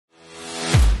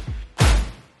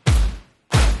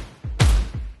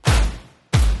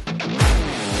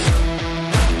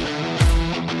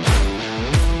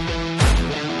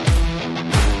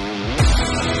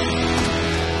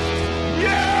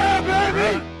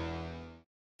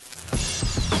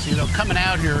know, coming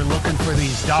out here looking for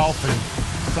these dolphin,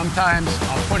 sometimes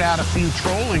I'll put out a few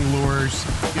trolling lures,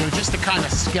 you know, just to kind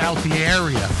of scout the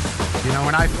area. You know,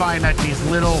 and I find that these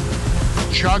little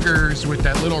chuggers with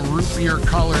that little root beer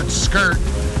colored skirt,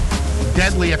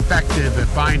 deadly effective at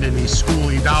finding these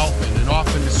schoolie dolphin. And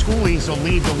often the schoolies will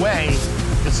lead the way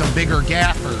to some bigger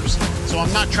gaffers. So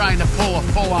I'm not trying to pull a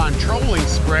full-on trolling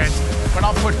spread, but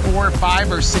I'll put 4 or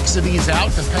 5 or 6 of these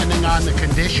out depending on the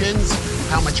conditions,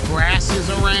 how much grass is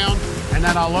around, and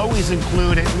then I'll always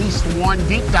include at least 1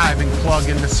 deep diving plug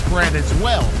in the spread as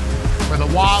well. For the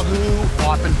wahoo,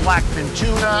 often blackfin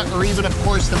tuna, or even of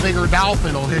course the bigger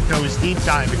dolphin will hit those deep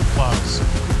diving plugs.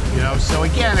 You know, so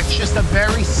again, it's just a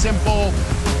very simple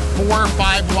 4 or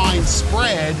 5 line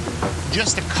spread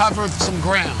just to cover some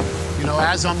ground. You know,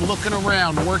 as I'm looking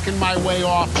around, working my way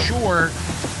offshore,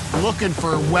 looking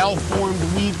for well-formed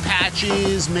weed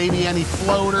patches, maybe any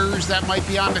floaters that might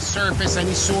be on the surface,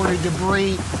 any sort of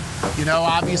debris. You know,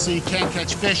 obviously you can't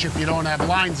catch fish if you don't have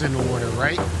lines in the water,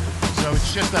 right? So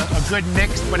it's just a good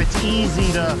mix, but it's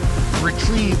easy to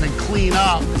retrieve and clean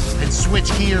up and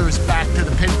switch gears back to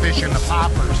the pinfish and the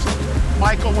poppers.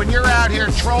 Michael, when you're out here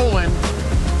trolling,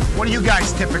 what do you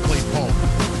guys typically pull?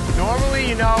 Normally,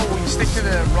 you know, we stick to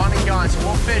the run and gun, so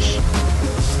we'll fish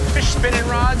spinning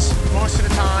rods most of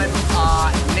the time.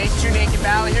 2 naked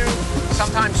ballyhoo,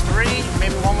 sometimes 3,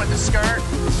 maybe 1 with the skirt.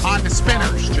 On the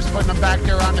spinners, just putting them back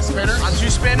there on the spinners? On 2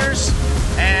 spinners,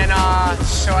 and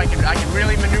so I can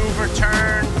really maneuver,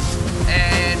 turn,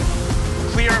 and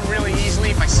clear them really easily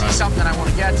if I see something I want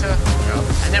to get to. Yep.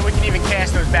 And then we can even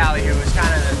cast those ballyhoos,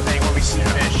 kind of the thing when we see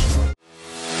fish.